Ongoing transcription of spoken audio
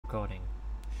recording.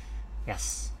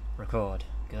 Yes, record.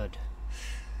 Good.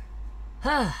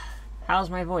 How's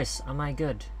my voice? Am I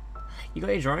good? You got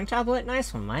your drawing tablet?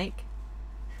 Nice one, Mike.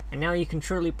 And now you can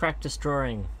truly practice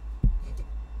drawing.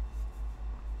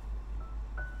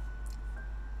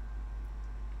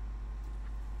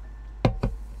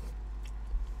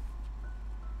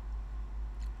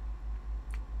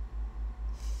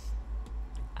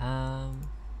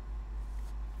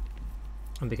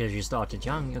 And because you started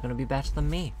young, you're going to be better than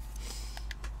me.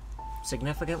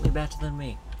 Significantly better than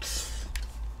me.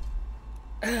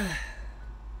 I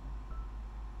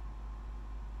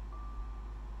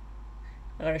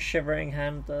got a shivering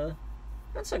hand though.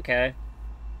 That's okay.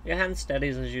 Your hand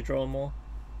steadies as you draw more.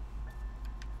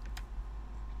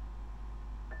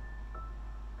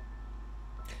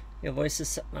 Your voice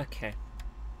is okay.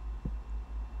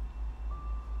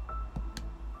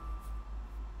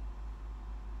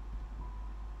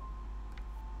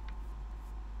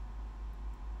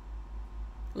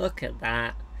 Look at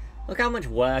that. Look how much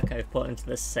work I've put into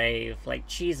this save. Like,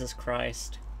 Jesus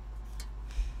Christ.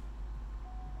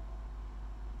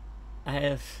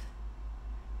 I've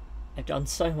done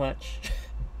so much.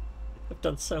 I've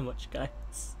done so much,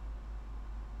 guys.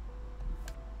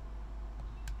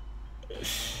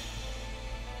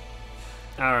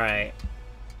 Alright.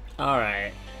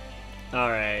 Alright.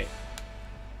 Alright.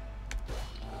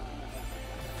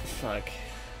 Fuck.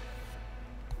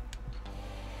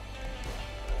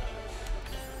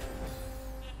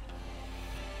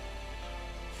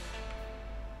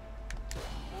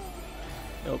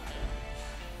 Nope.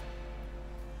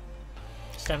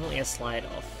 It's definitely a slide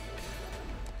off.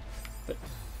 But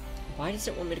why does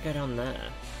it want me to go down there?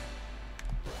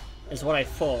 Is what I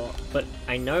thought, but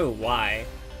I know why.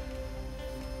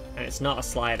 And it's not a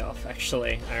slide off,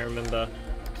 actually. I remember.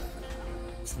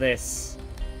 It's this.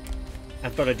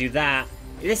 I've got to do that.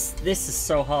 This is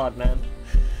so hard, man.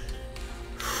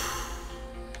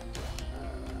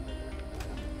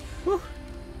 Whew.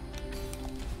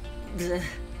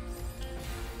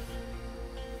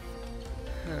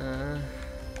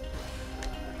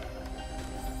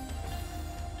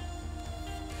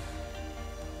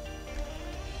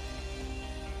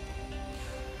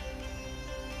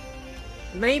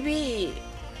 Maybe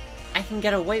I can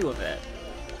get away with it.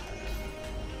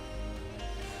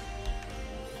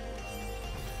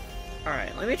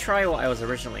 Alright, let me try what I was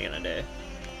originally gonna do.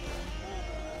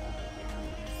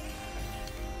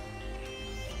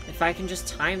 If I can just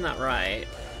time that right.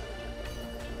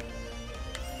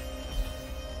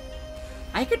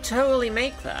 I could totally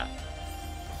make that.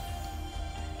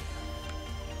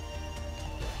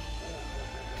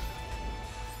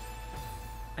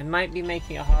 I might be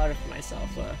making it harder for myself,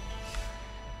 though.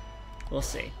 We'll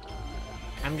see.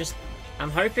 I'm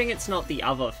hoping it's not the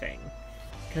other thing.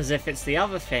 Because if it's the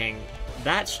other thing,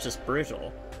 that's just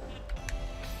brutal.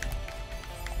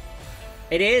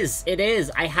 It is! It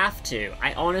is! I have to!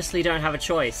 I honestly don't have a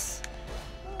choice.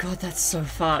 God, that's so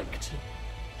fucked.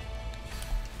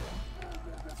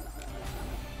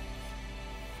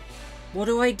 What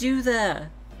do I do there?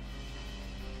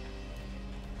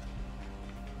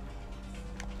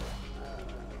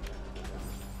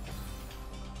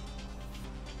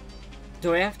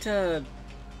 Do I have to...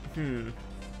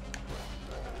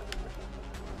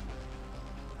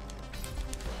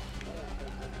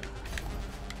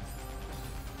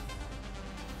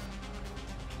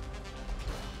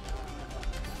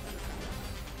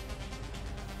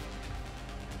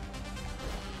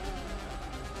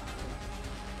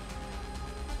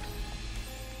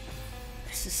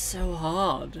 This is so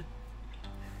hard.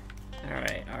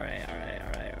 Alright.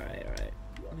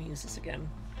 Let me use this again.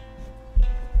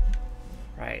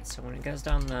 Right, so when it goes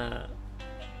down the...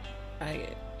 I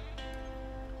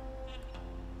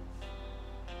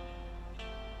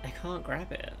can't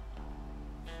grab it.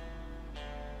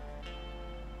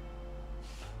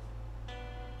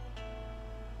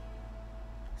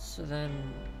 So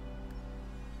then...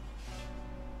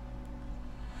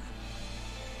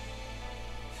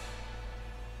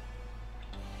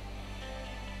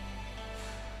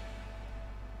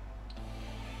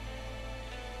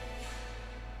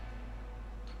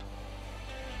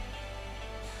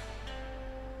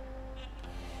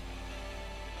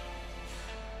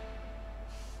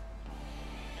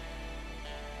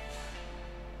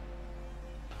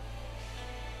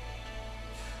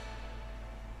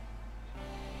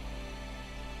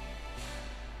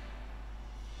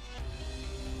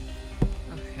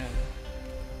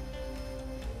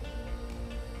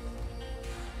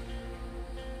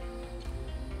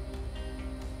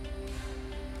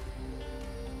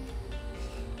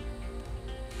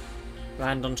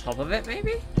 land on top of it,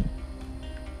 maybe?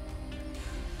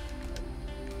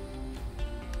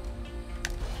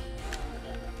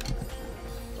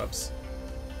 Whoops.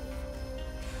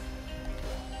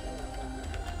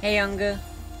 Hey, Younger.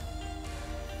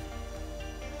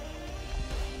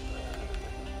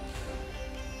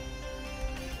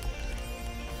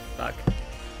 Fuck.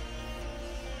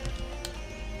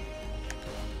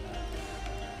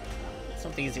 It's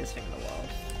not the easiest thing in the world.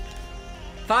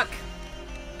 Fuck!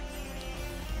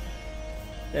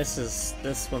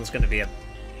 This one's gonna be a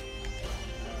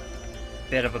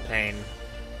bit of a pain.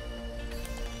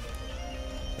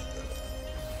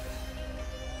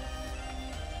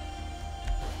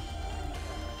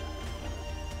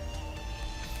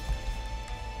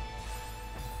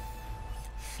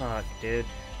 Fuck, dude.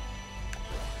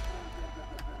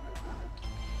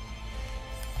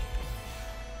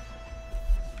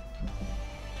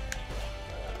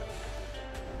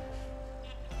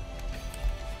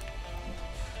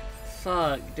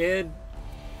 Fuck, dude.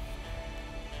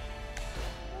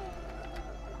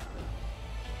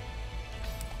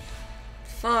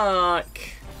 Fuck.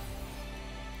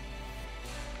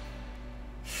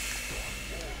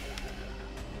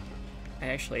 I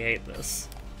actually hate this.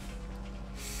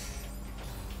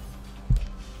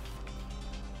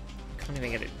 Can't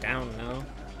even get it down now.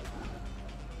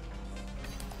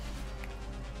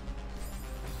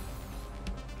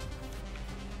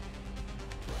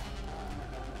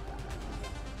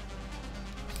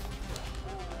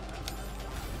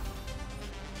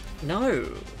 No!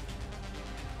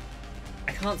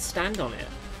 I can't stand on it.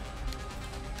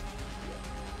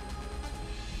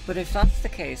 But if that's the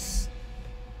case,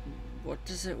 what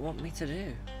does it want me to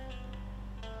do?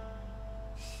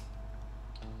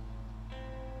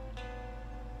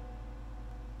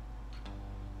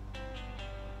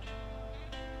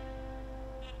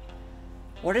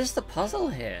 What is the puzzle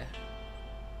here?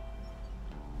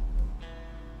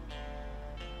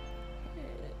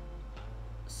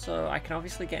 So I can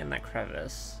obviously get in that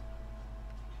crevice.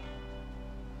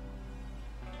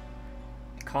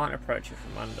 I can't approach it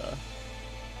from under.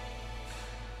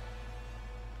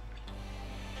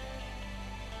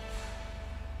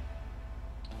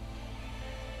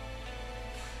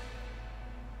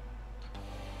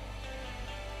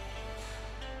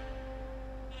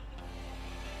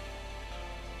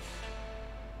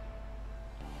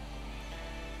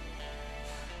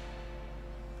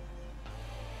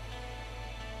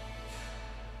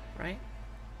 Right?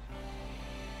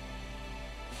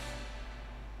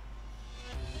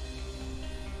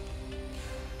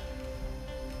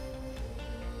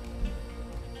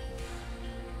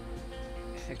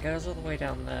 If it goes all the way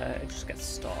down there, it just gets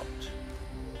stopped.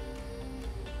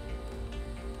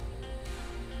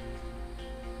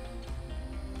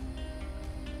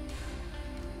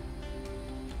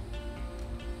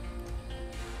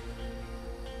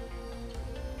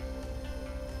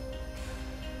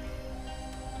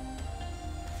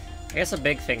 I guess a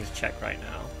big thing to check right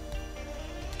now.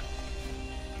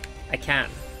 I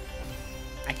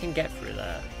can get through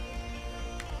there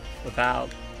without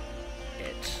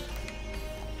it.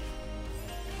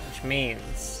 Which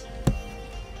means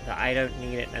that I don't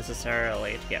need it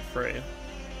necessarily to get through.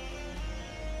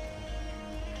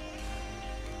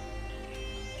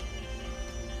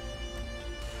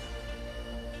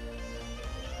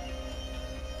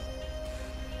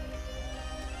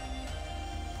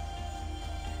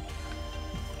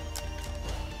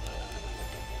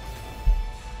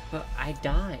 But I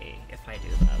die if I do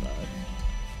that, though.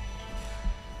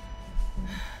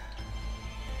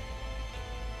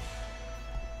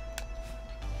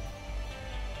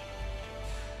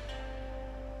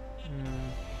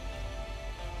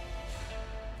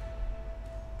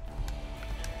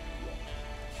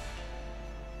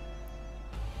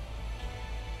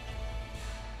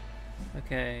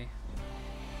 Okay.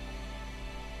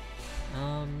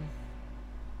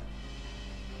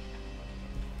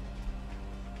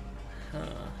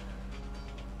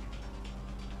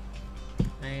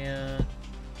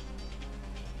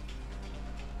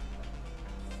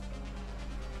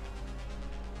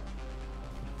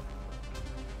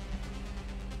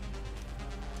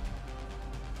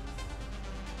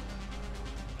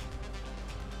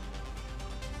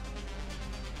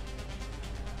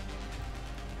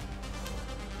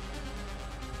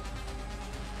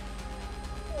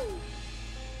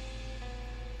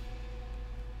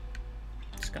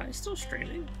 This guy's still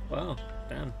streaming? Wow,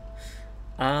 damn.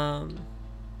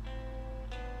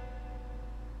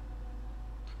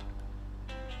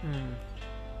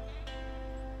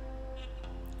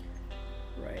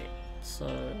 Right, so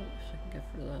if I can get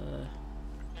through the...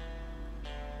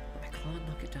 I can't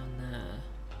knock it down there.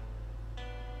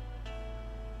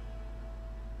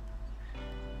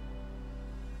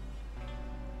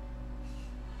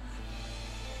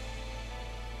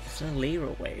 There's no lever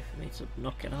way for me to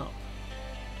knock it up.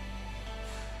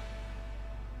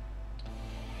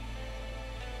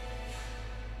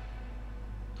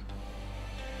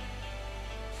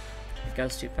 It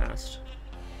goes too fast.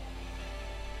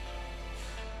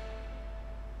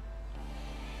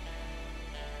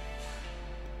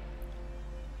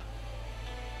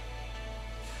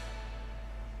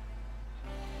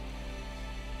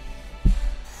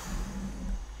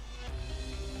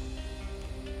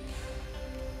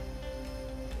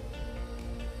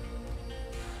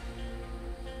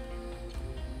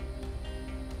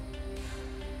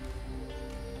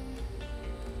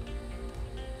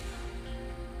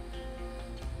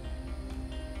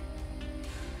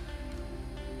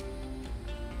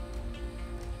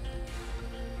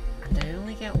 And I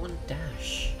only get one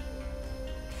dash.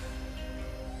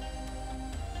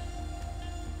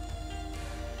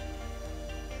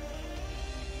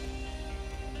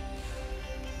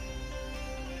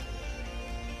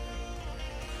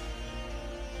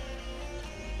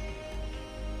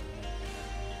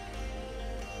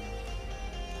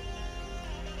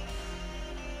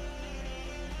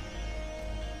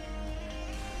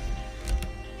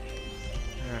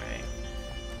 Alright.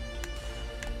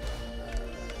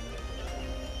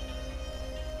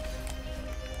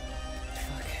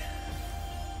 Fuck.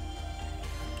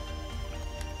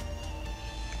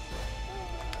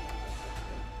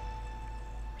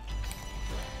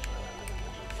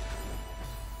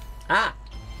 Ah!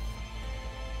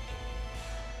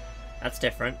 That's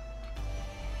different.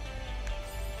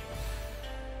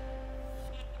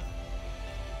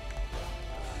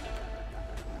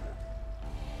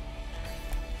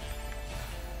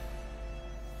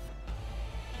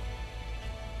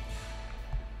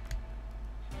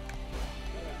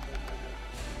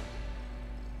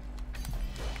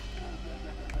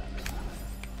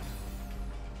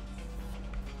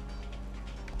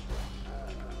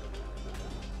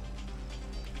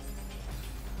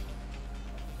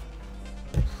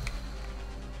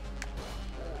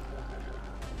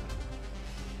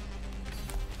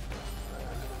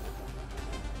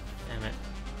 Damn it.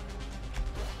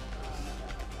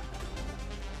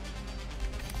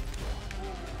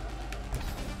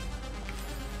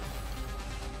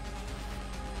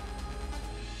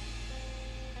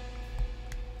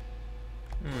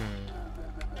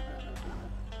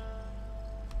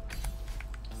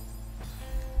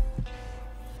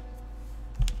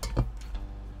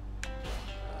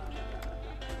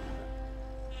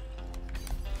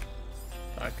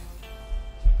 Fuck.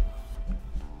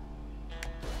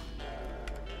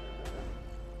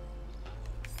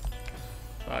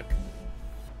 Fuck.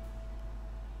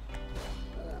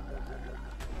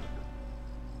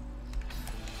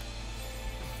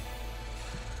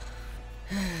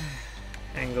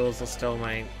 Angles are still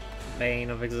my bane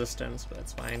of existence, but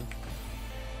it's fine.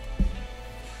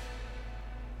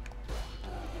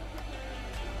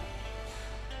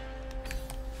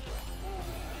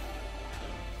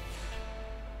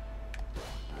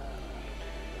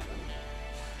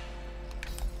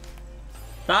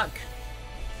 Fuck!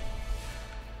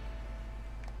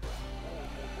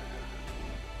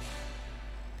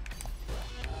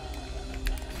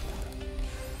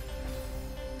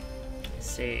 I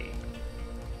see.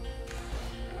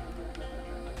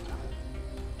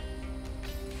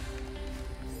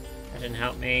 That didn't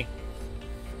help me.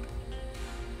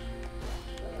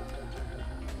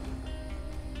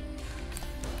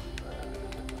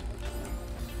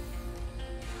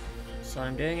 So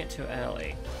I'm doing it too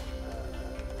early.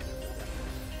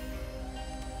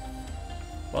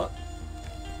 What?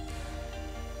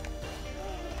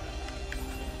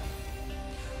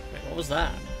 Wait, what was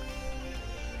that?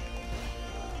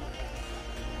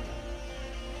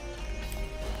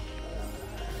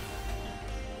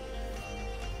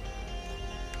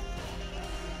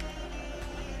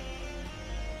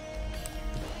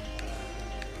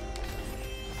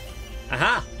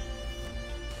 Aha!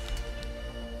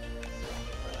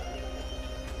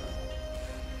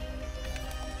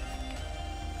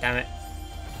 Damn it.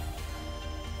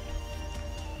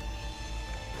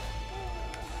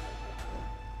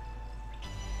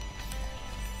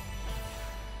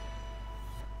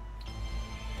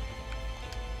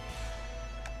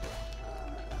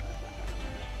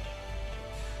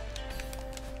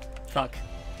 Fuck.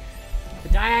 The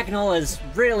diagonal is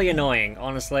really annoying,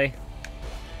 honestly.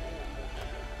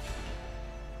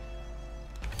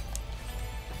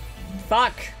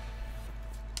 Fuck!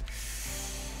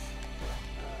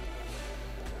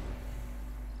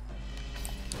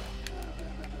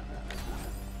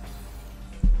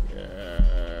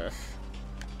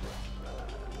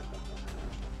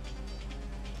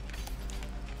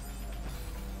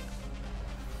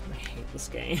 this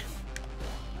game.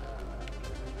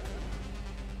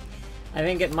 I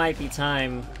think it might be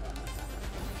time.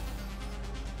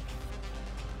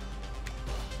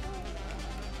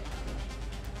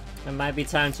 It might be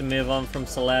time to move on from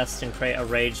Celeste and create a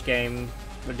rage game,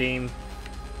 Redeem.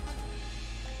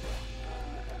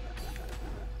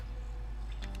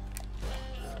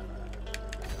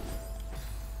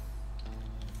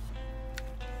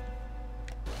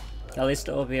 At least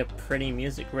it will be a pretty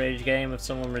music rage game if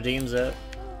someone redeems it.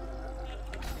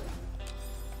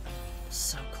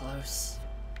 So close.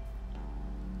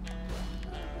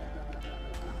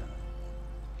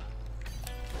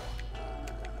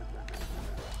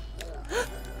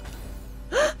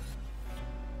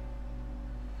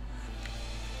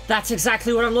 That's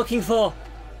exactly what I'm looking for!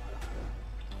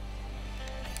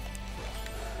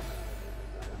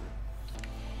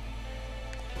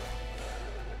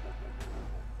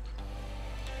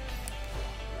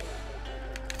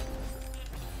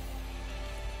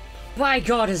 My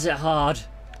god, is it hard!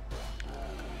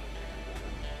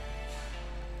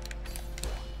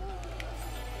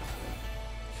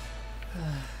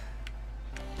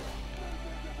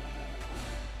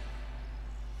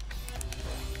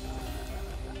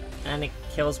 And it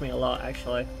kills me a lot,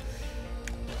 actually.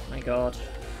 My god.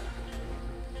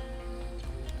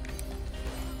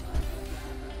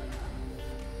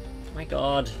 My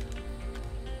god.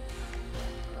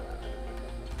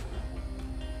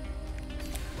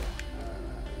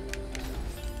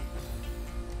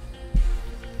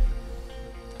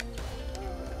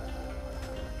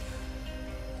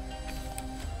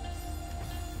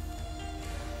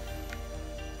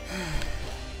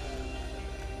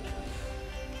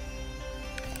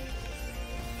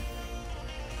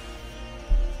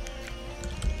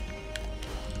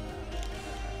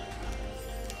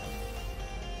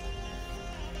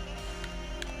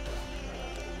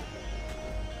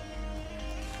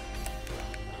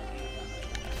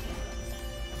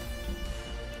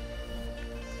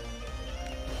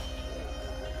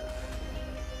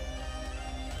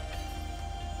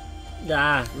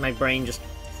 Ah, my brain just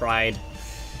fried.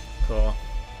 Cool.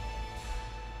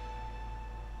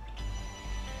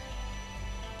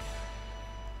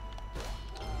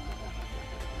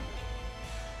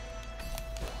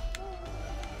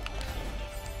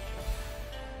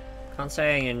 Can't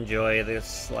say I enjoy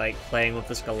this, like, playing with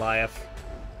this Goliath.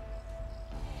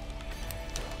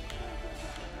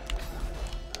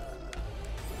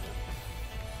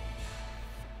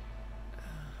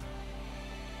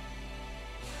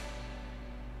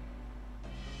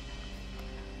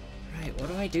 Right, what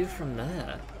do I do from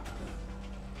there?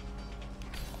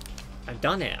 I've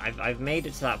done it. I've made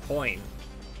it to that point.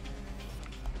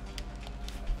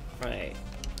 Right.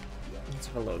 Let's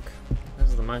have a look. This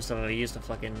is the most I've ever used a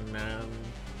fucking, I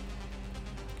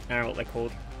don't know what they're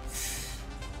called.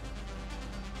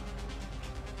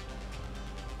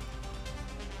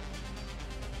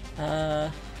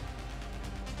 Okay,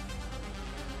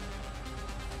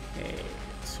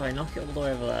 so I knock it all the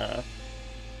way over there.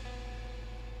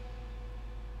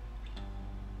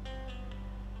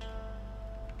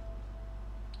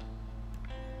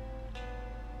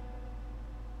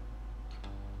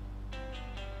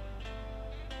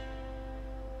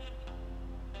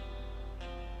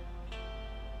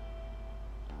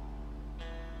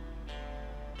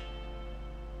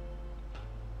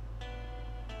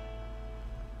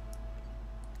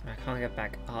 I can't get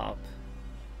back up.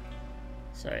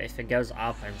 So if it goes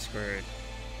up, I'm screwed.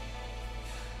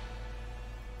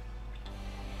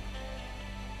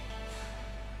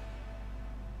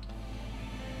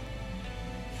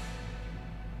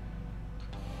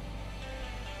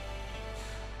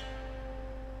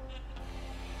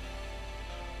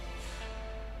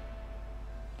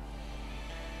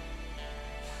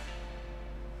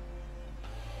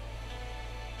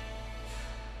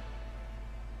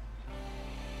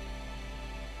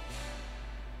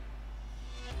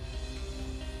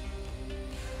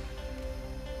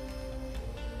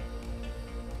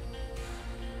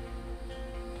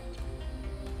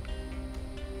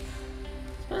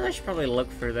 I should probably look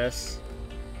for this.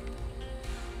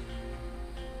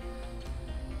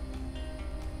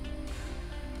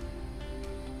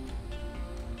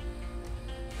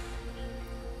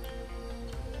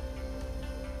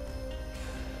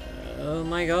 Oh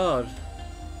my god.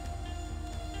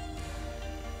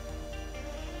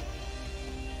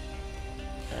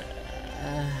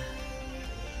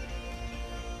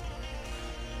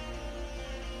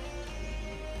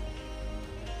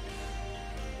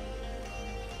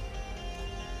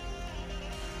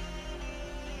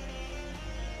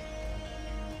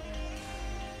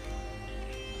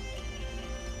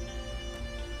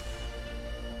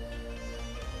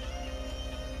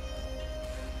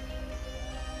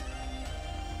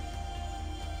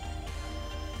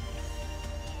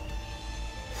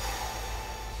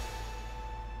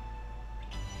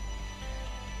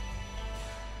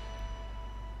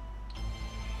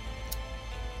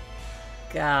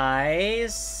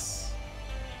 Guys...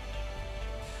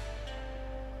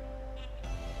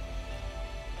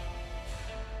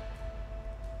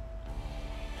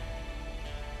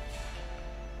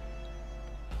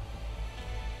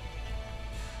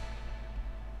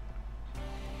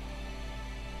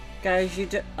 Guys, you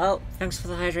do- oh, thanks for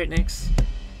the hydrate, Nix.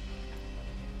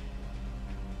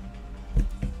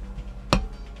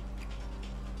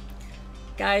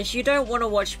 Guys, you don't want to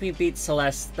watch me beat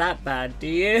Celeste that bad, do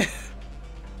you?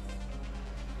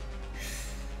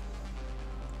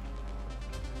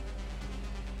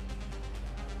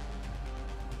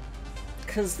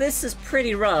 Cause this is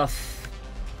pretty rough.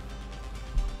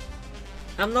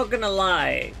 I'm not gonna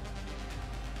lie.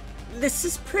 This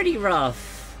is pretty rough.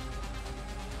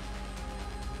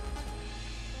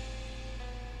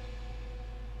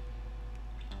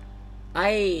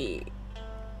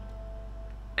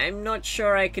 I'm not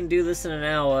sure I can do this in an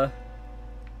hour.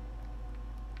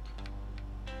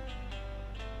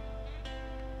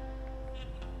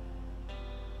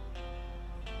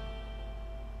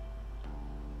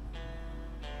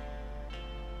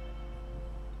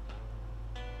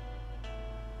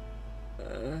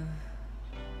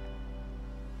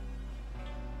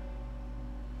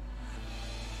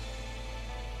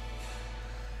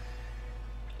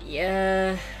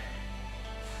 Yeah...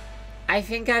 I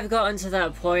think I've gotten to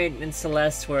that point in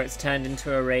Celeste where it's turned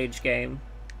into a rage game.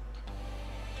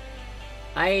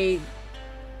 I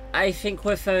think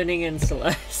we're phoning in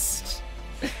Celeste.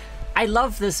 I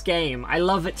love this game. I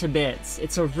love it to bits.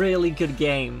 It's a really good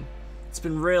game. It's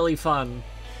been really fun.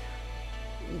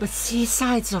 But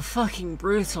C-sides are fucking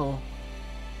brutal.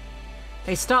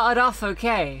 They started off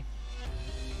okay.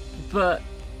 But...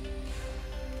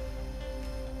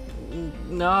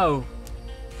 no.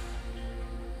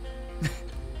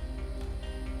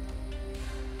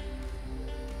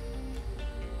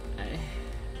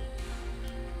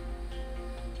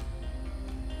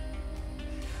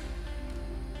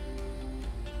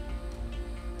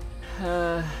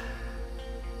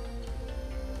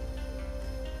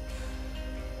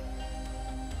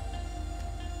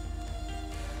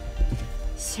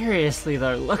 Seriously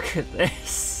though, look at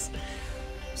this.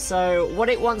 So, what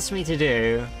it wants me to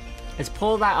do is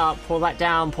pull that up, pull that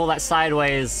down, pull that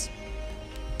sideways.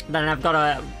 Then I've got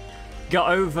to go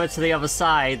over to the other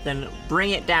side, then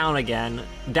bring it down again,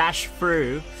 dash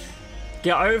through,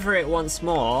 get over it once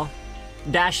more,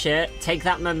 dash it, take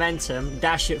that momentum,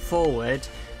 dash it forward,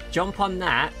 jump on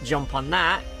that, jump on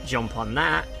that, jump on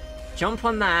that, jump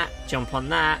on that, jump on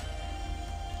that,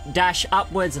 dash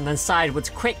upwards and then sideways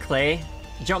quickly,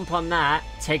 jump on that,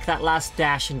 take that last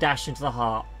dash and dash into the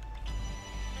heart.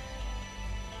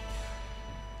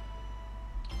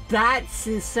 That's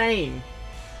insane.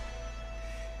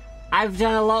 I've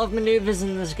done a lot of maneuvers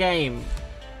in this game,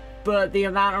 but the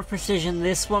amount of precision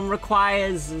this one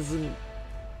requires isn't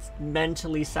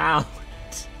mentally sound.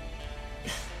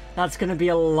 That's gonna be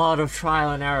a lot of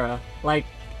trial and error. Like,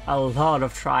 a lot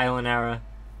of trial and error.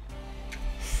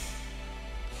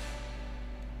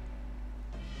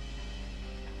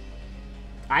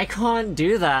 I can't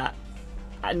do that.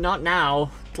 Not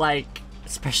now. Like,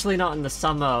 especially not in the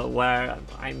summer where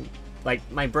I'm, like,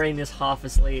 my brain is half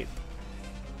asleep.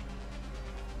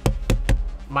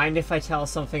 Mind if I tell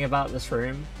something about this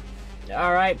room?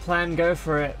 Alright, plan, go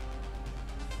for it.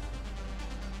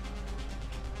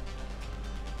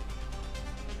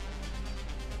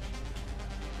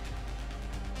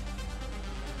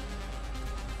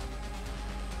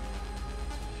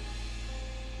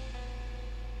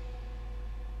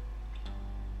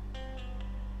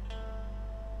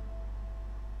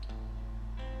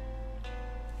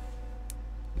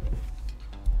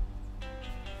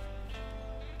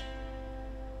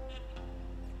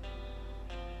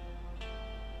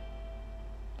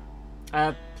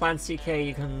 Plan CK,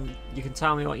 you can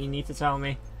tell me what you need to tell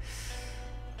me.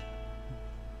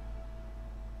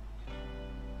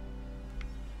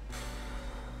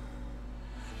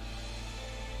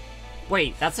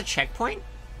 Wait, that's a checkpoint?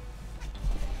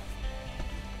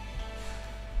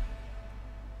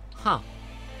 Huh.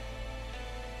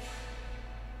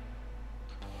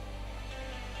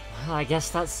 Well, I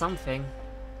guess that's something.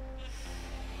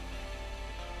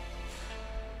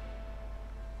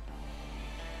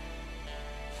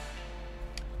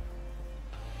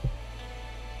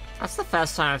 That's the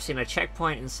first time I've seen a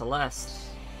checkpoint in Celeste.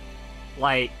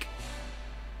 Like,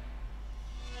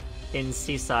 in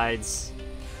Seasides.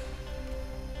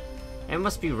 It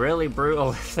must be really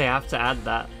brutal if they have to add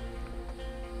that.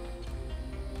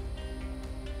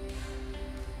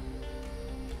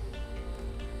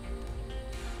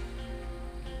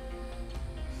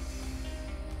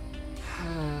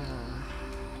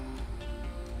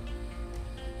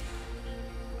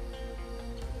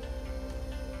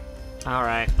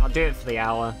 Alright, I'll do it for the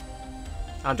hour.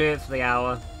 I'll do it for the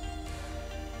hour.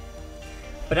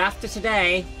 But after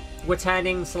today, we're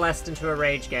turning Celeste into a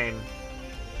rage game.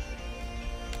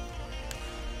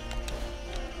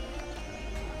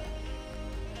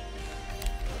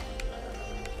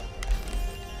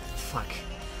 Fuck.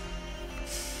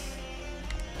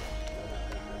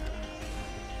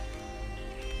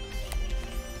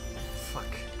 Fuck.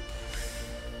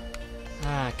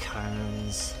 Ah,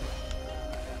 cones.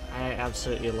 I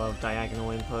absolutely love diagonal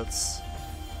inputs.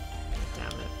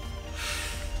 Damn it.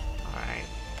 Alright.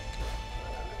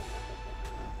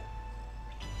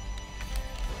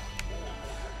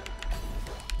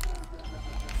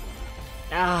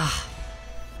 Ah!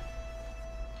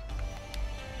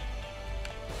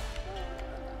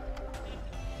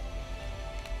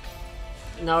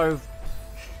 No.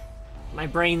 My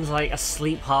brain's like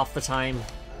asleep half the time.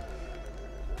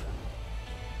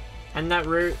 And that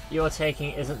route you're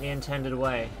taking isn't the intended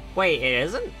way. Wait, it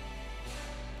isn't?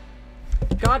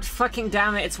 God fucking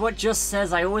damn it, it's what just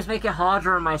says. I always make it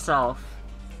harder on myself.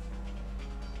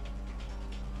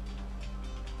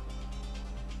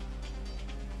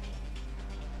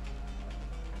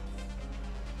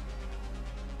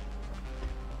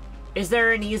 Is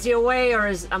there an easier way, or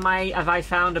have I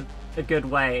found a good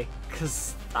way?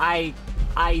 Because I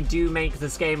do make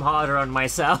this game harder on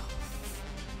myself.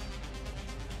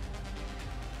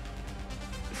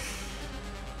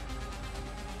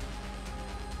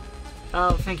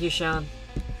 Oh, thank you, Sean.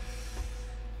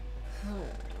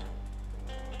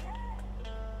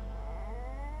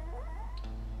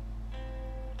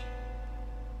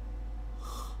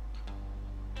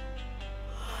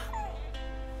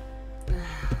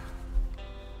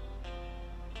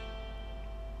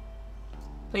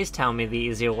 Please tell me the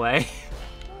easier way.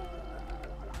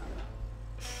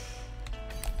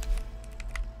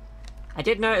 I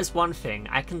did notice one thing.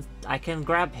 I can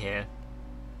grab here.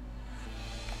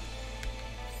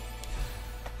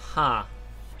 Huh.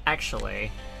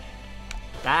 Actually,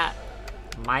 that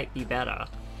might be better.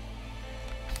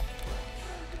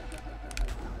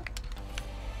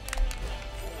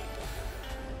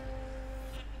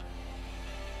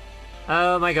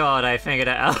 Oh my god, I figured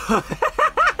it out.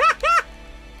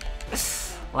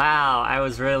 Wow, I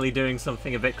was really doing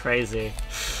something a bit crazy.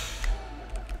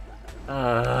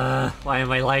 Why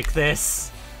am I like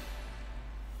this?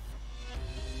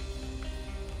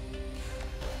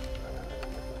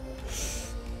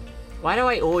 Why do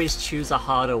I always choose a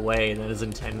harder way than is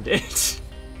intended?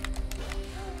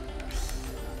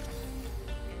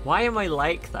 Why am I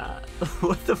like that?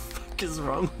 What the fuck is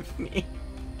wrong with me?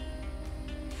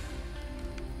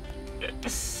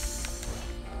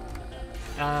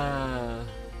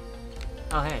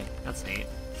 Oh hey, that's neat.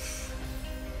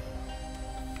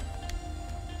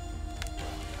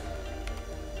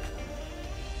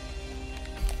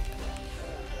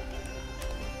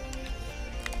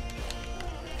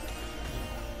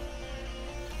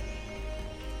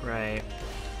 Right.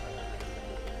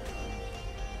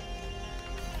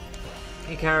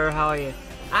 Hey Karo, how are you?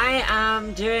 I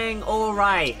am doing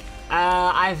alright.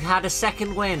 I've had a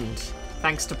second wind,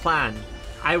 thanks to plan.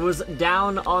 I was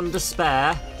down on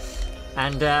despair,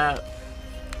 and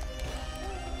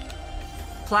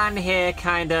plan here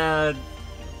kinda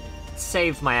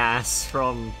saved my ass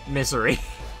from misery.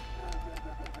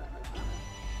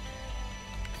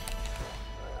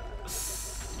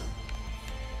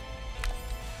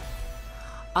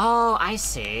 Oh, I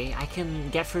see. I can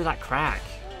get through that crack.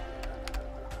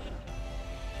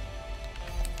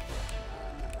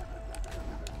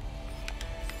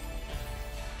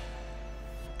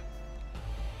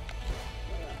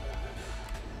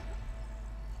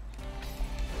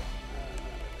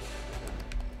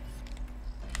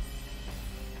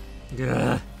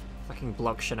 Ugh. Fucking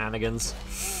block shenanigans.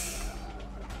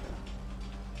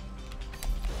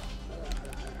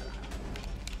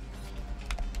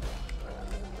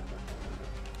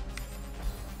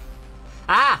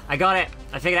 Ah! I got it!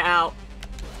 I figured it out.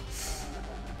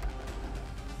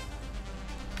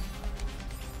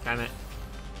 Damn it.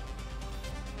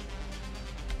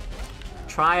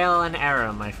 Trial and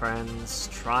error, my friends.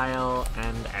 Trial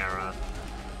and error.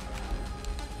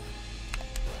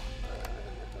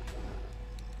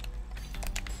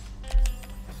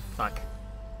 Fuck.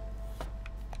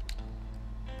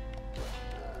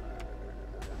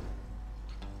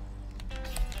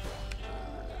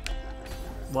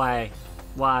 Why?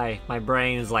 Why? My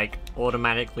brain is like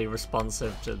automatically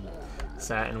responsive to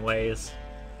certain ways.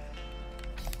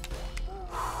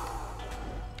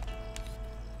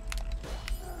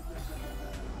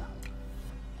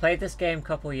 Played this game a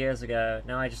couple years ago.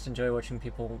 Now I just enjoy watching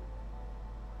people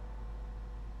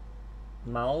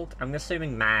Mulled? I'm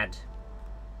assuming mad.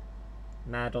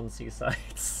 Mad on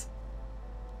seasides.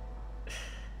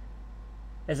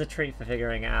 There's a treat for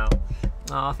figuring it out.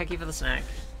 Oh, thank you for the snack.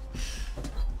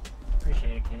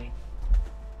 Appreciate it, Kenny.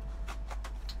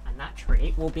 And that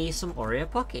treat will be some Oreo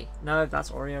Pocky. No,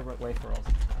 that's Oreo wafer rolls.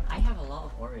 I have a lot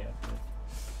of Oreo.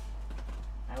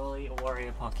 I will eat a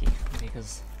Oreo Pocky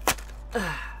because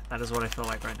that is what I feel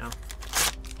like right now.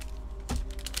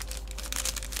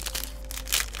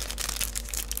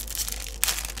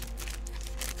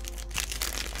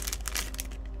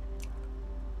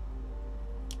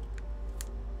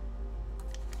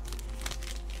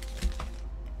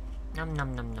 Num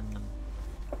num num num num.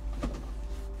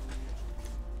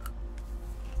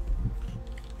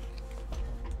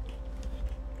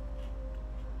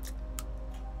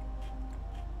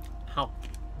 How?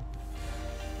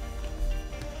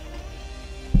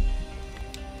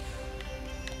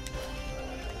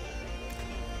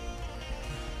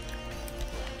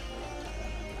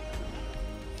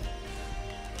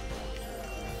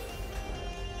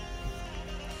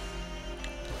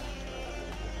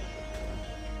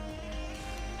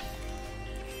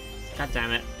 God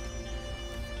damn it.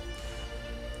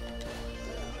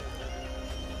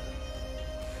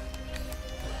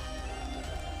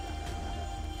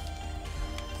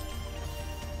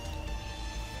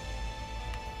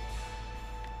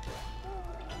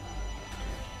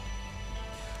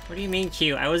 What do you mean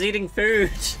cute? I was eating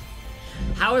food.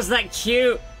 How is that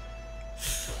cute?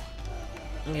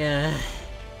 Yeah.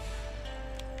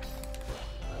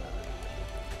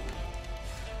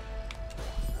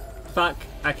 Fuck.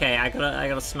 Okay, I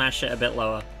gotta smash it a bit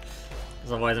lower.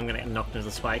 Because otherwise I'm gonna get knocked into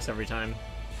the spikes every time.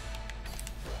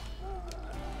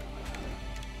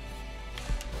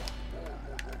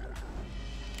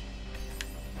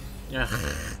 Ugh.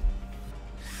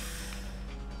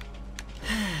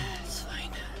 It's fine.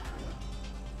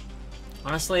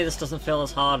 Honestly, this doesn't feel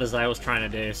as hard as I was trying to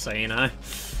do, so you know.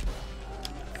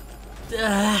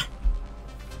 Ugh.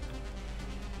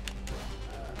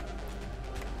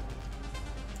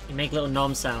 You make little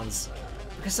nom sounds.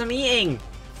 Because I'm eating!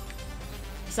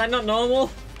 Is that not normal?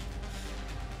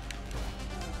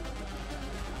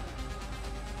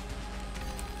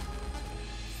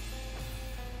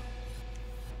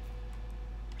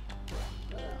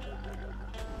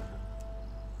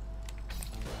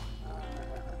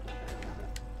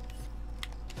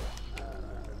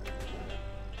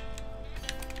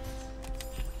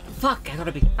 Fuck, I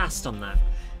gotta be fast on that.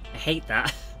 I hate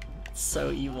that. It's so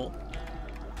evil.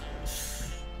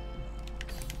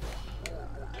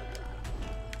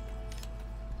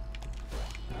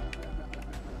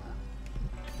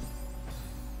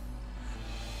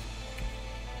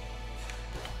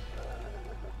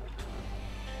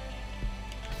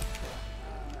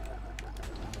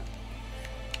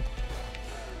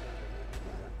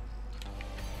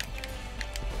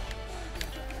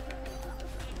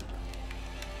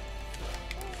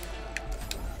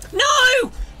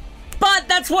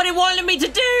 That's what it wanted me to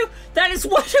do! That is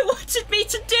what it wanted me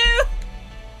to do!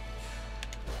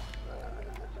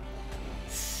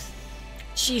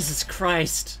 Jesus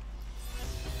Christ.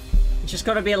 Just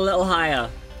gotta be a little higher.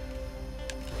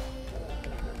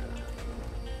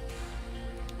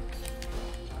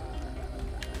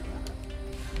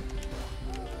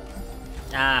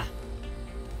 Ah.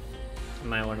 I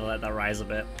might want to let that rise a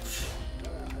bit.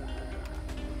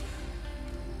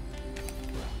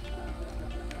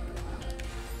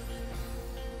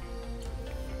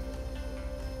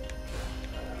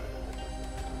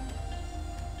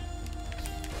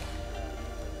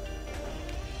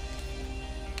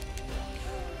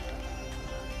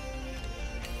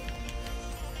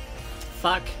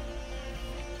 Fuck.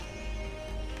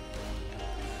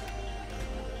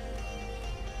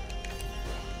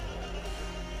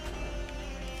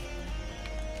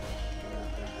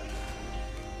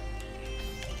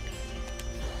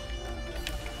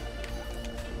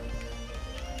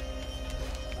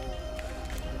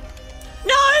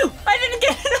 No! I didn't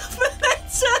get enough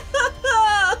momentum!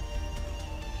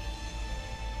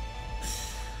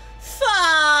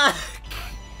 Fuck!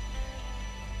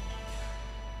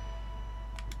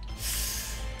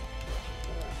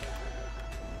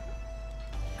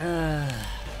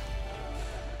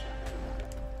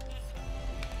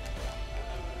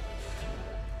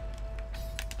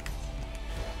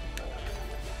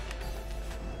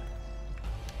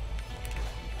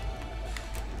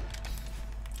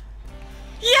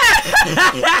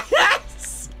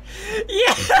 Yes!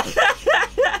 Yes!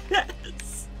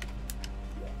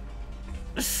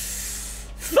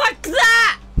 Fuck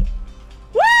that!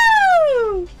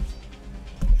 Woo!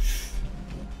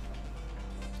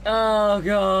 Oh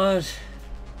god.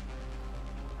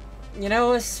 You know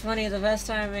what's funny? The first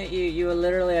time I met you, you were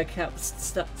literally a cat.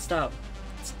 Stop.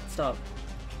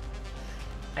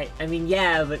 I mean,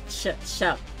 yeah, but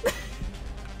shut.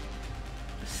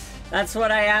 That's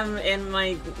what I am in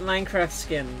my Minecraft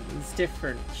skin. It's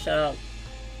different. Shut up.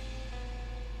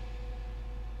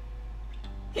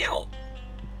 Help.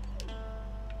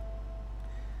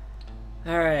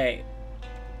 Alright.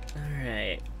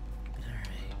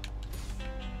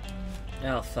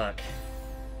 Oh, fuck.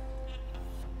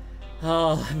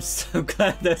 Oh, I'm so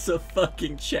glad there's a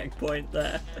fucking checkpoint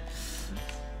there.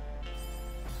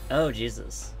 Oh,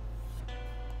 Jesus.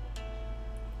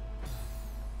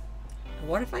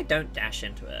 What if I don't dash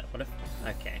into it? What if...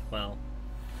 Okay, well...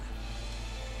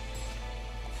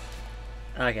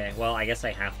 Okay, well, I guess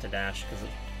I have to dash because it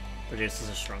produces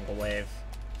a stronger wave.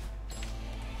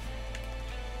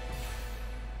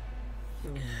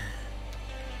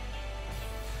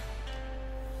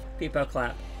 Peepo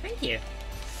clap. Thank you.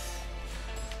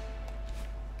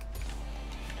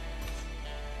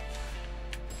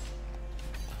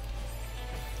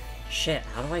 Shit,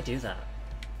 how do I do that?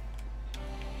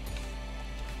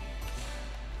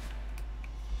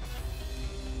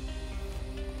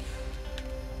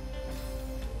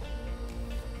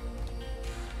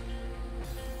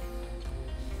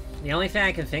 The only thing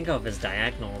I can think of is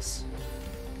diagonals.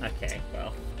 Okay,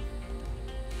 well.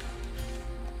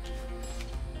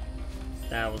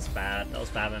 That was bad. That was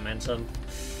bad momentum.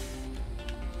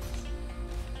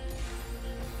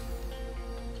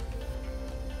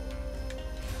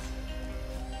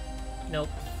 Nope.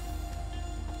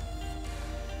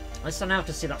 I just don't have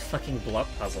to see that fucking block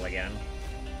puzzle again.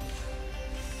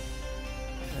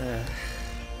 Ugh.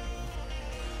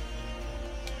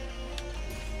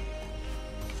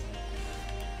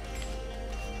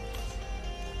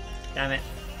 Damn it.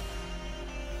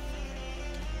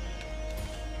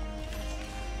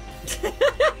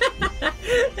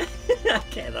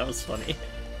 Okay, that was funny.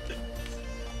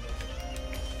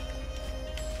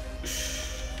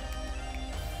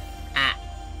 Ah.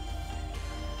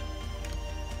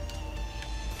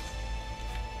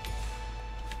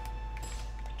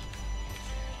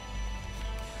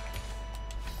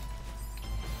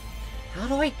 How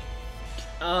do I...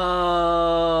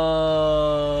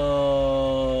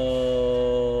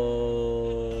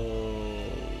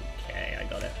 Okay, I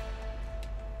got it.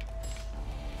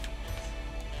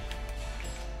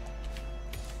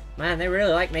 Man, they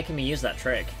really like making me use that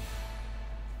trick.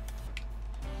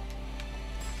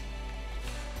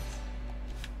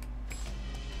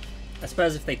 I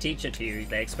suppose if they teach it to you,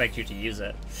 they expect you to use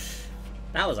it.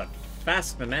 That was a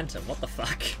fast momentum, what the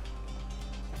fuck?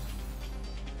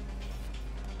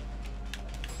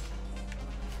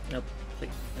 Nope,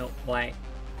 please, nope, why?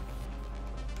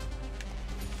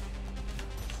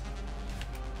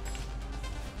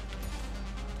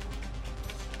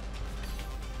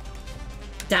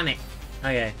 Damn it!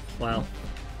 Okay, well.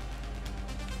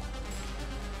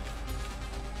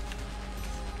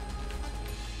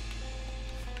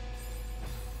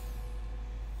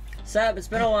 Seb, it's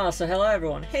been a while, so hello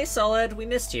everyone. Hey Solid, we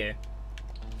missed you.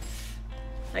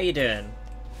 How you doing?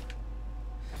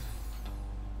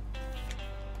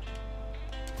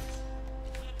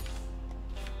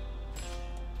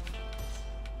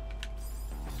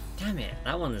 Damn it,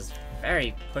 that one is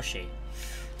very pushy.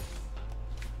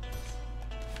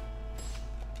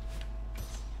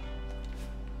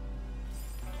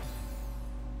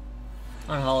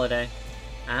 On holiday.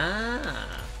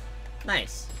 Ah,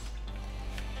 nice.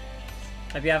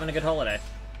 Hope you're having a good holiday.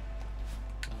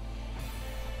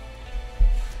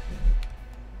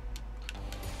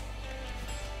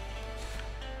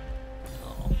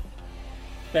 Oh.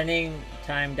 Spending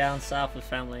time down south with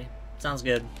family. Sounds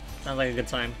good. Sounds like a good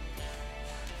time.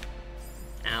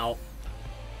 Ow.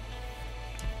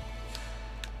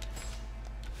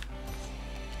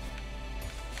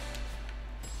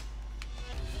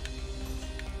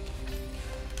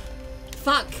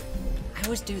 Fuck! I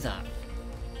always do that.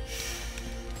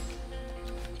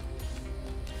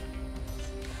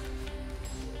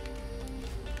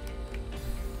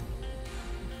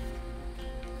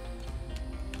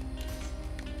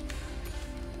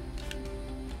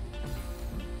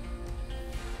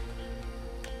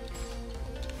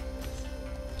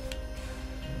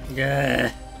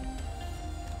 Yeah.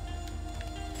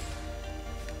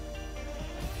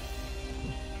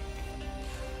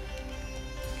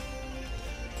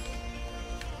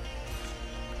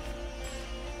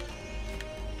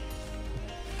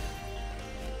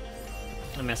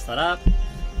 I messed that up.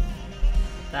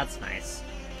 That's nice.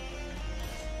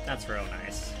 That's real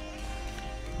nice.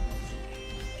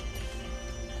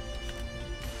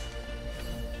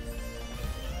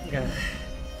 Yeah.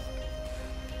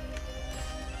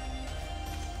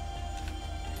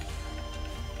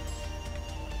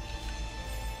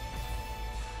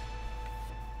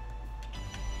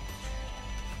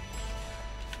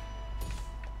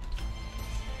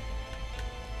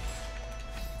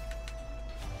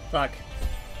 Fuck.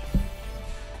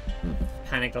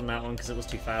 Panicked on that one because it was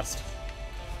too fast.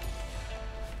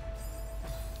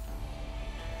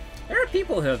 There are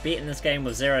people who have beaten this game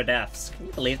with 0 deaths. Can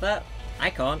you believe that? I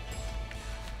can't.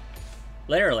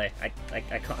 Literally,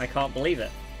 I can't believe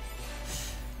it.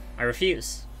 I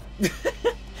refuse.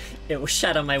 It will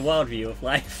shatter my worldview of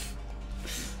life.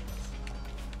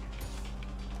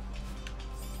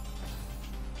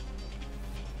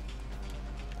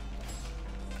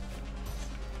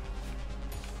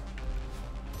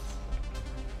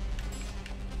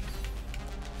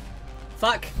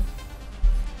 Fuck!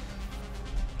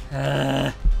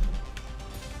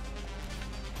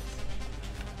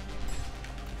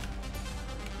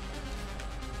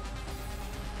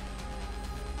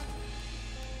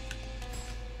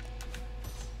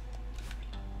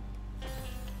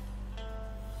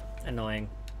 Annoying.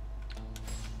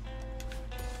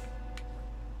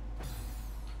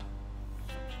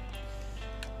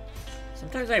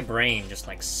 Sometimes my brain just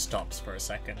like stops for a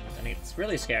second and it's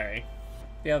really scary.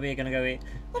 BRB gonna go eat.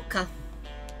 Okay.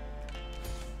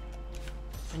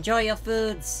 Enjoy your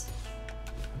foods.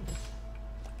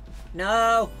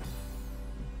 No.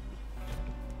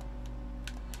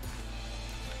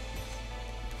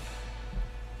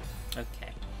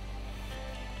 Okay.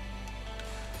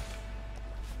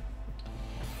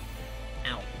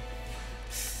 Ow.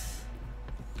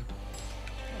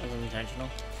 That wasn't intentional.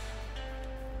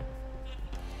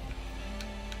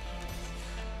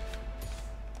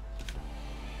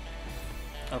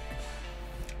 Okay.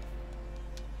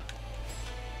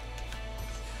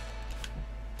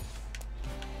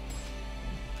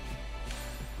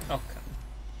 Okay.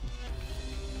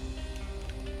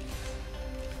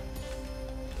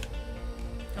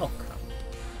 Okay.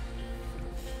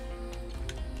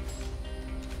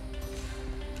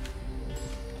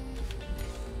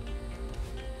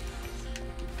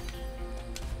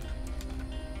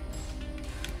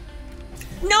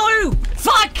 No!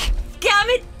 Fuck! Damn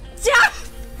it!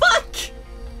 Fuck!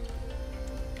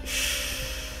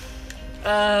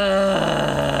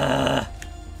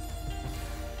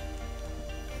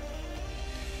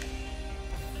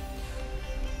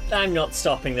 I'm not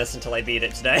stopping this until I beat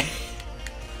it today.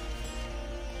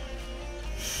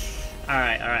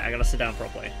 Alright, I gotta sit down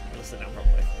properly.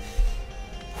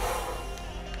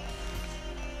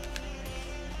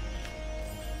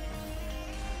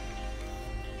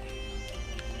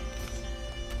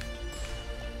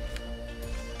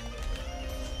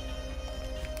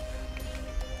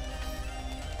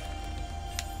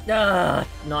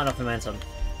 Not enough momentum.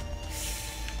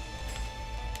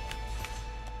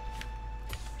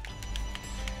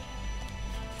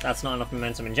 That's not enough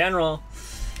momentum in general.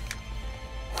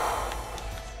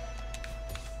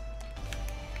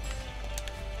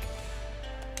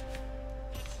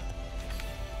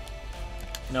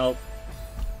 Nope.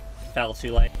 Fell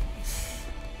too late.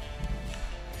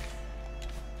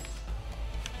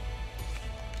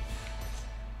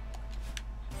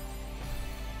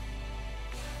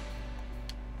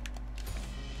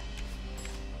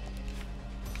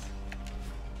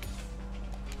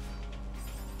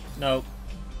 Nope.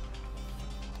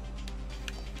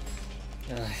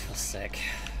 Ugh, I feel sick.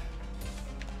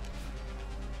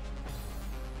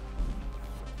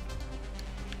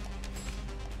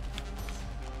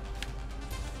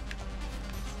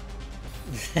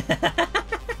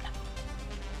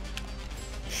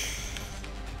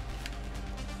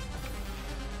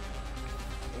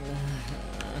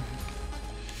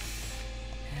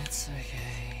 It's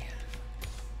okay.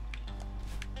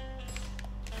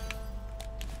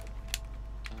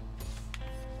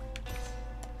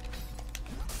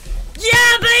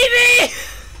 Yeah, baby!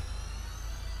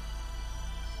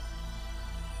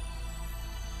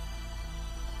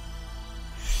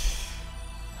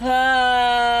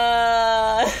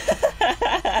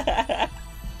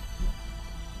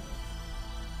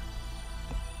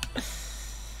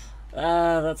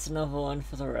 That's another one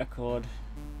for the record.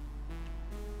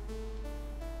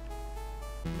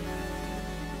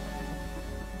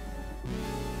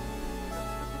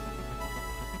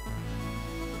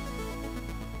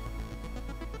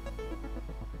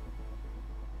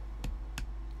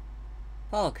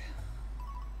 Fog.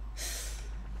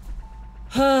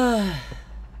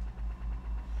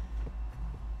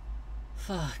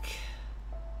 Fuck.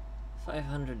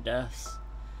 500 deaths.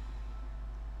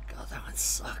 God, that one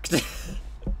sucked.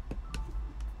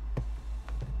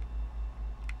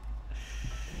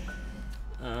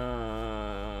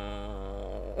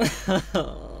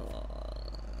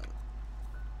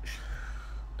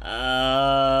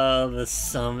 The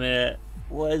summit.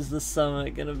 What is the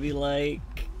summit gonna be like?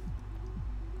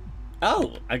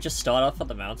 Oh, I just start off at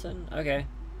the mountain? Okay.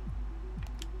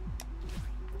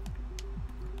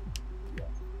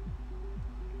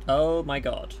 Oh my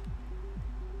god.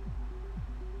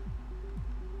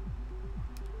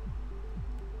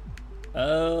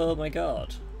 Oh my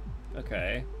god.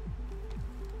 Okay.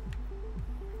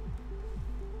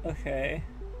 Okay.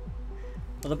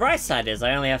 Well, the bright side is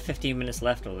I only have 15 minutes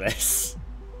left of this.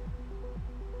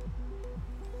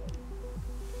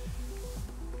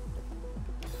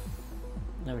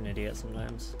 I'm an idiot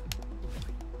sometimes.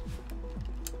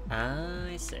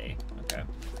 I see. Okay.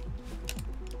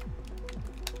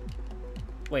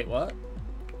 Wait, what?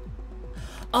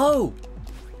 Oh!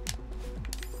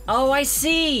 Oh, I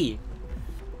see!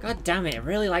 God damn it, it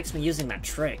really likes me using that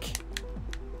trick.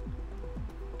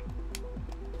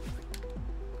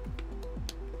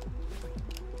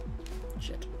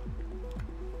 Shit.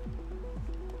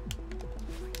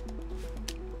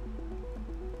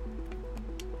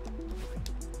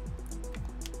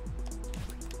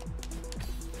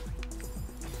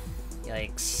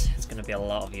 Yikes. It's gonna be a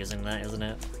lot of using that, isn't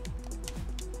it?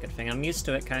 Good thing I'm used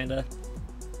to it, kinda.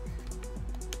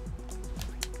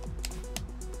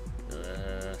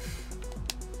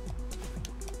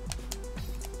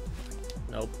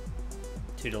 Nope.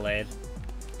 Too delayed.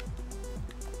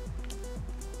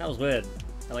 That was weird.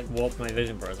 I like warped my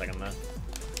vision for a second there.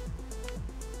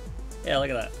 Yeah,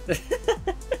 look at that.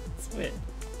 It's weird.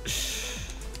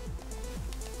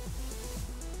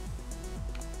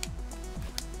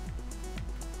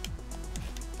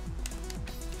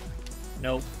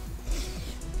 Nope.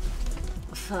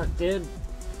 Fuck, dude.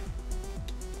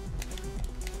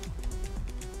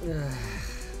 Ugh.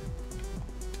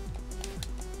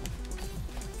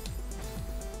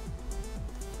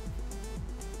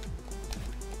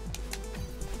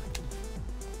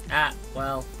 Ah,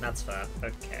 well, that's fair.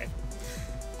 Okay.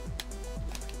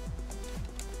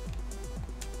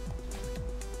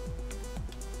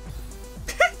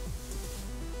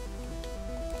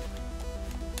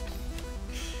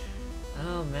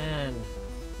 Oh, man.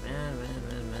 Man.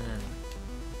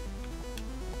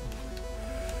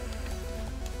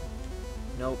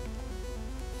 Nope.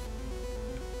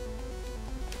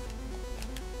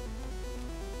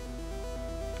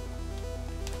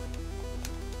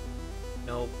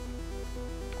 Nope.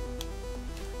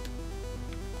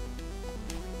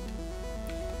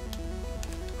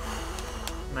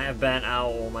 Might have burnt out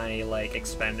all my, like,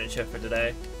 expenditure for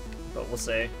today, but we'll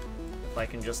see if I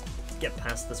can just get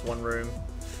past this one room.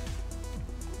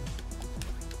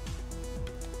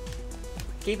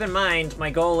 Keep in mind,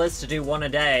 my goal is to do one a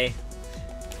day,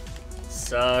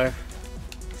 so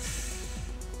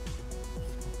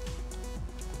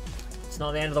it's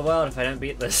not the end of the world if I don't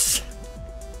beat this.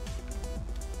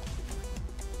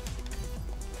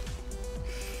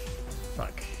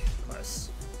 Fuck. Close.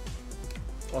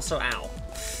 Also, ow.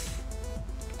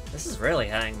 This is really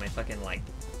hurting my fucking, like,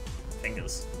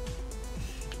 fingers.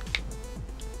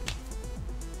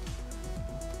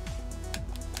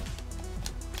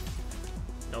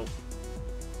 Nope.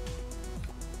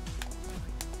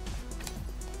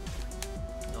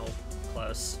 Nope.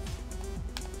 Close.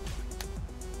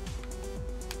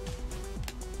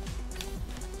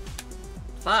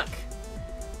 Fuck!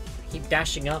 I keep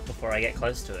dashing up before I get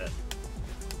close to it.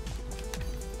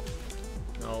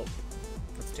 Nope.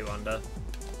 That's 2 under.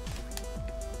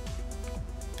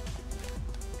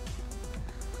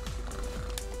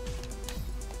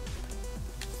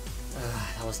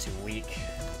 That was too weak.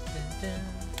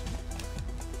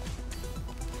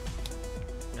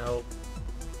 Nope.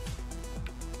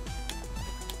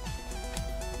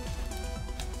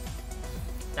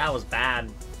 That was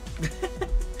bad.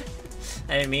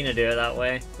 I didn't mean to do it that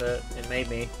way, but it made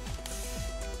me.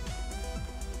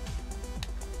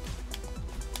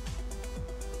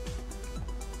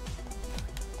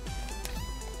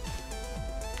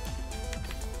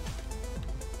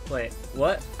 Wait,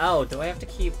 what? Oh, do I have to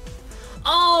keep...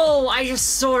 Oh, I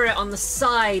just saw it on the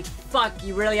side. Fuck,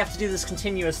 you really have to do this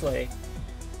continuously.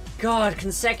 God,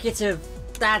 consecutive.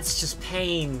 That's just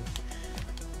pain.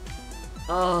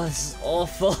 Oh, this is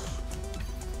awful.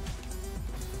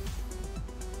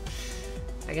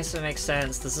 I guess it makes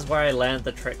sense. This is where I learned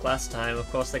the trick last time.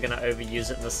 Of course they're gonna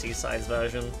overuse it in the C-size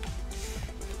version.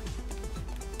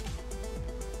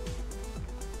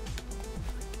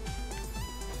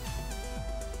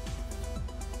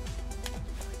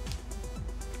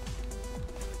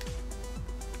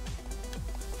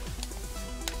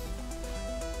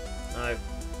 No.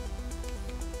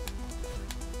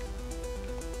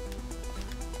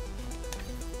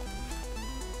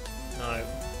 No.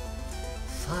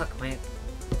 Fuck, mate.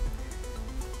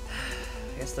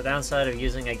 I guess the downside of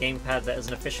using a gamepad that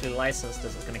isn't officially licensed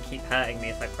is it's going to keep hurting me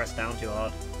if I press down too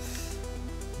hard.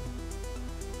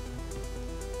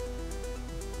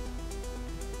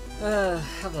 Other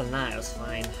than that, it was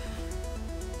fine.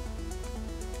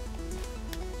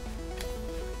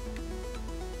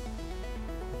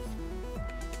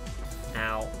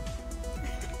 Ow.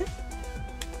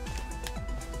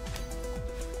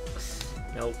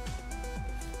 Nope.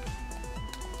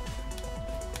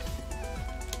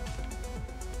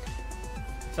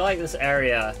 I feel like this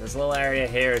area, this little area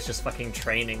here is just fucking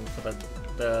training for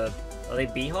the are they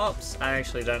B-hops? I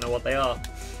actually don't know what they are.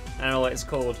 I don't know what it's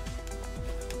called.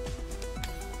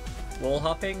 Wall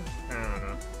hopping? I don't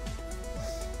know.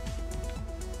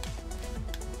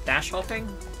 Dash hopping?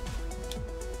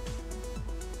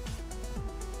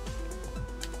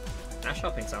 Dash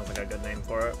hopping sounds like a good name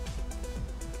for it.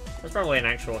 That's probably an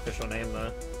actual official name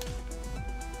though.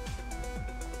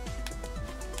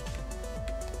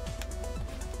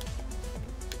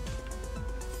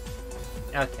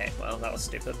 Okay, well, that was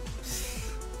stupid.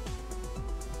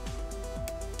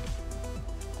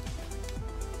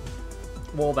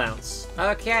 Wall bounce.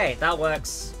 Okay, that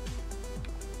works.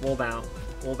 Wall bounce.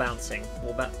 Wall bouncing.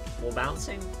 Wall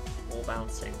bouncing? Wall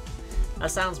bouncing.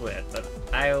 That sounds weird, but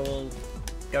I will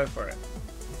go for it.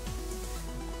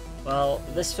 Well,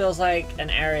 this feels like an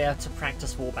area to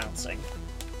practice wall bouncing.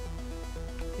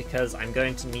 Because I'm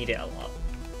going to need it a lot.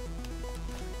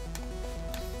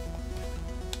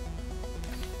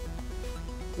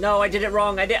 No, I did it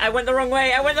wrong. I went the wrong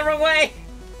way. I went the wrong way.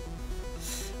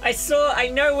 I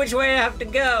know which way I have to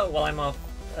go. Well, I'm off.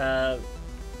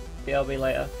 BLB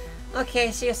later.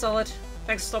 Okay, see you, Solid.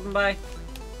 Thanks for stopping by.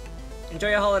 Enjoy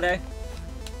your holiday.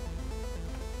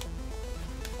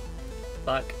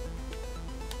 Fuck.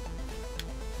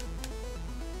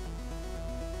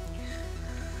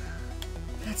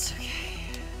 That's okay.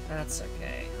 That's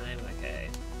okay. I'm okay.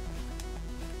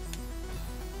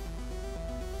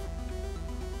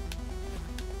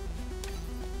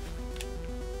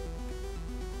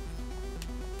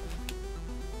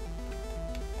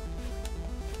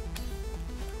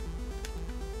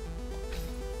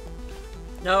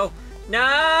 No!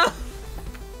 No!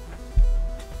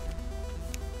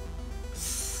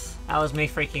 That was me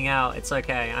freaking out. It's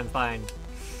okay. I'm fine.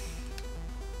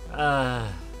 How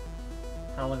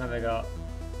long have I got?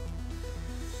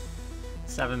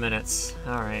 7 minutes.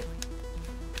 Alright.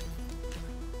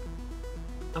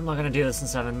 I'm not gonna do this in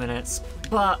 7 minutes,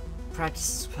 but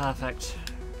practice is perfect.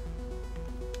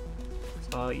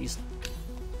 So I'll use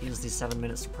these 7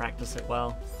 minutes to practice it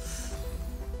well.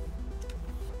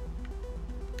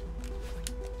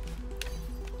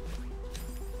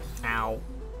 Ow.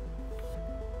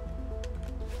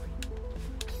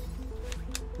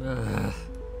 Ugh.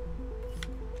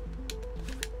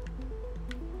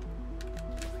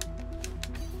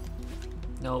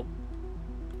 Nope.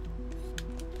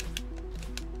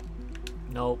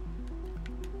 Nope.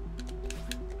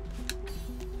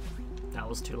 That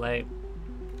was too late.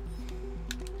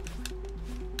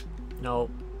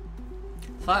 Nope.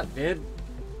 Fuck, dude.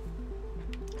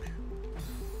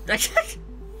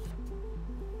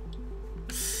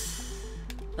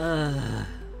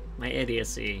 My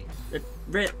idiocy.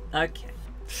 Okay.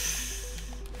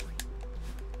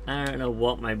 I don't know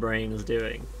what my brain is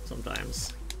doing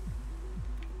sometimes.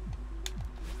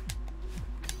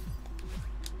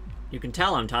 You can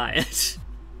tell I'm tired.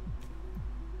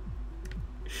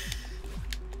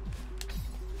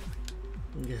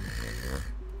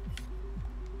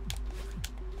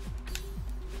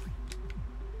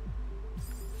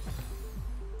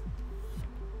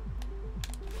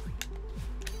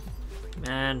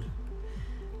 Man,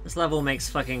 this level makes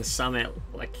fucking Summit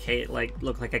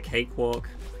look like a cakewalk.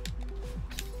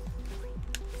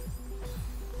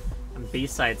 And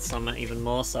B-side Summit even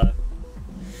more so.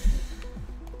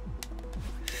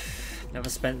 Never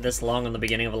spent this long on the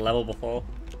beginning of a level before.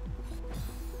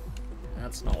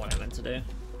 That's not what I meant to do.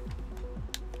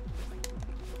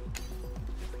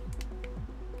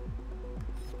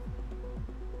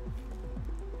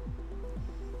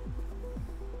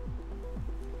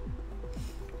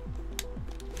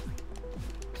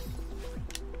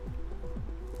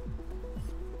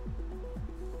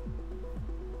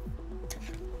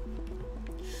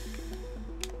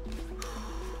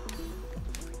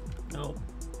 Nope.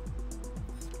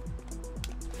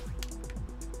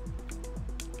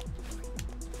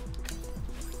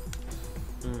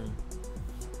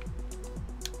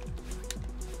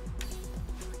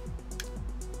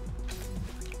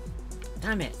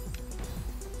 Damn it.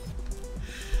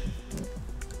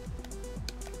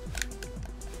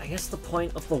 I guess the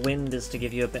point of the wind is to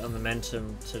give you a bit of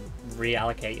momentum to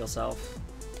reallocate yourself.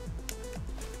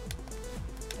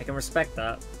 I can respect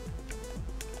that.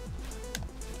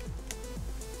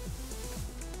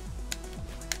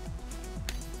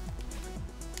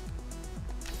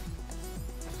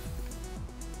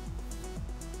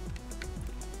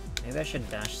 Maybe I should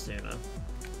dash sooner.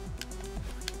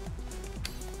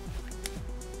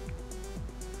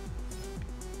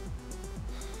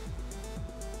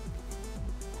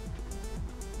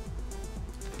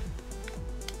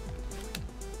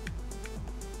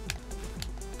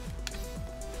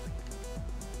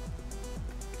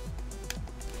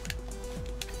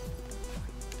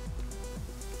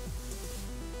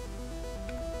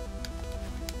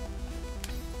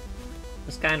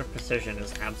 This kind of precision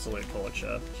is absolute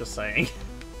torture, just saying.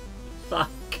 Fuck.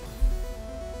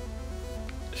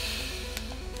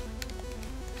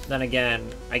 Then again,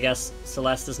 I guess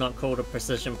Celeste is not called a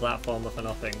precision platformer for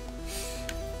nothing.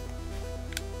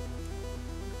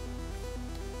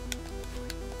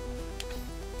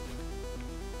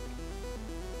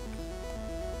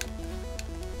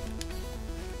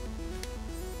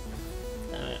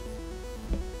 Damn it.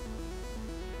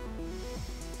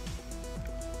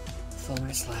 4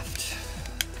 minutes left.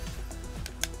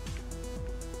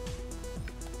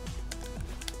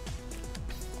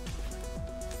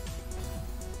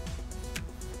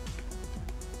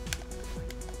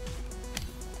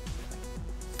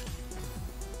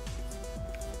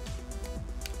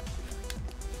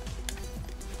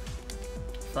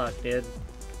 Fuck, dude.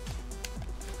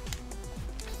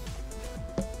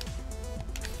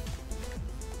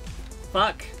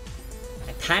 Fuck!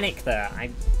 I panicked there.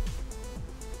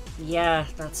 Yeah,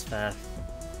 that's fair.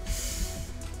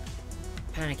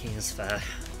 Panicking is fair.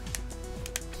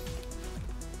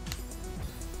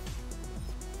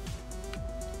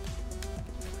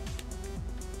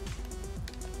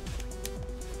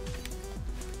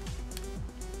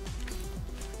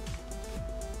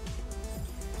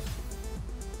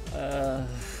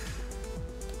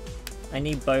 I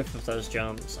need both of those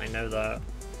jumps, I know that.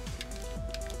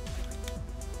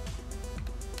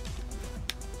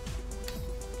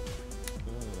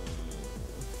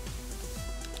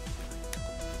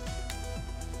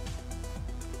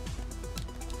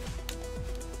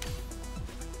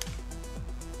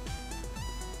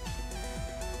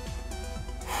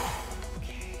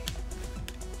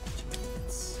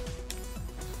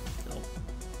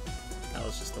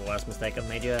 Mistake I've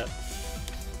made yet.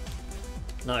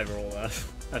 Not overall though.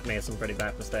 I've made some pretty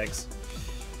bad mistakes.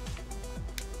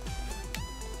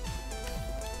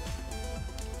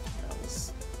 That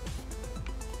was...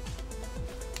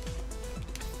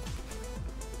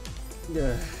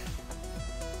 Ugh.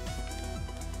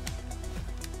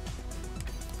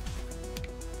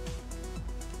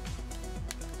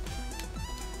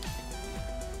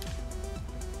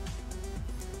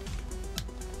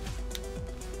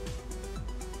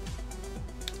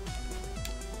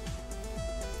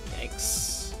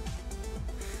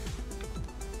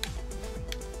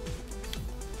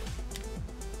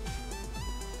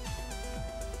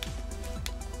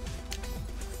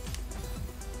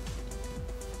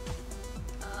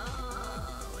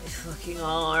 Fucking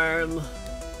arm.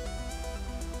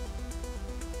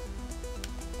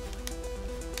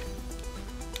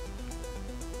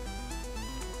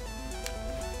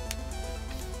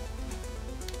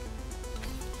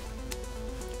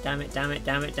 Damn it, damn it,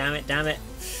 damn it, damn it, damn it.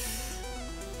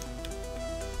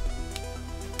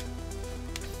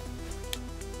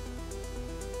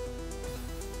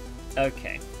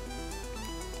 Okay.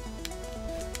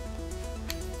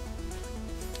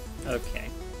 Okay.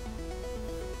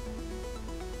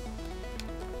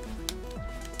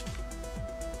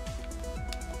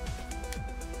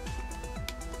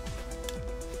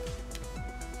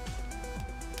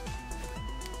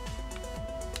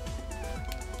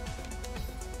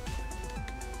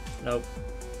 Nope.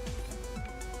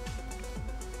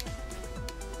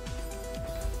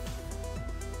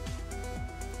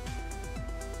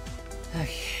 Okay,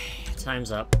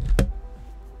 time's up.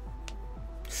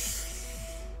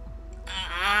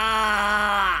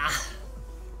 Ah!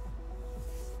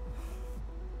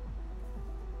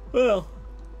 Well,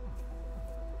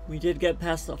 we did get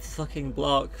past that fucking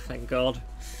block, thank God.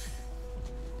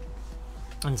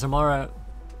 And tomorrow,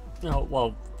 oh,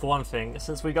 well, for one thing,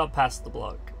 since we got past the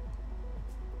block,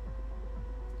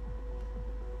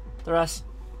 the rest,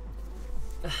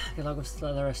 good luck with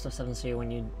the rest of 7C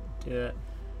when you do it.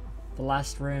 The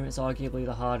last room is arguably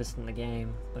the hardest in the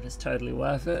game, but it's totally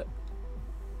worth it.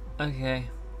 Okay.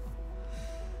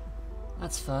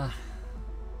 That's fair.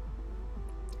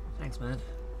 Thanks, man.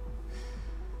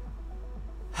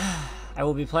 I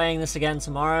will be playing this again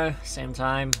tomorrow, same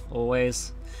time,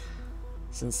 always.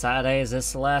 Since Saturday is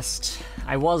Celeste.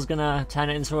 I was gonna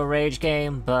turn it into a rage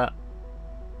game, but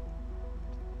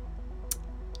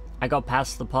I got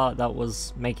past the part that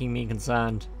was making me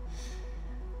concerned.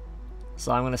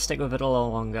 So I'm gonna stick with it a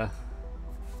little longer.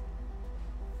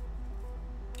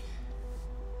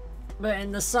 But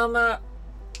in the summer,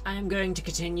 I am going to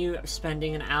continue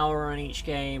spending an hour on each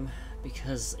game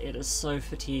because it is so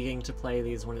fatiguing to play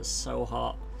these when it's so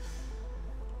hot.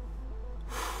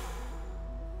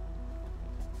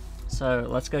 So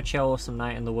let's go chill with some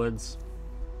Night in the Woods.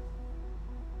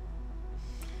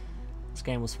 This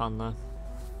game was fun though.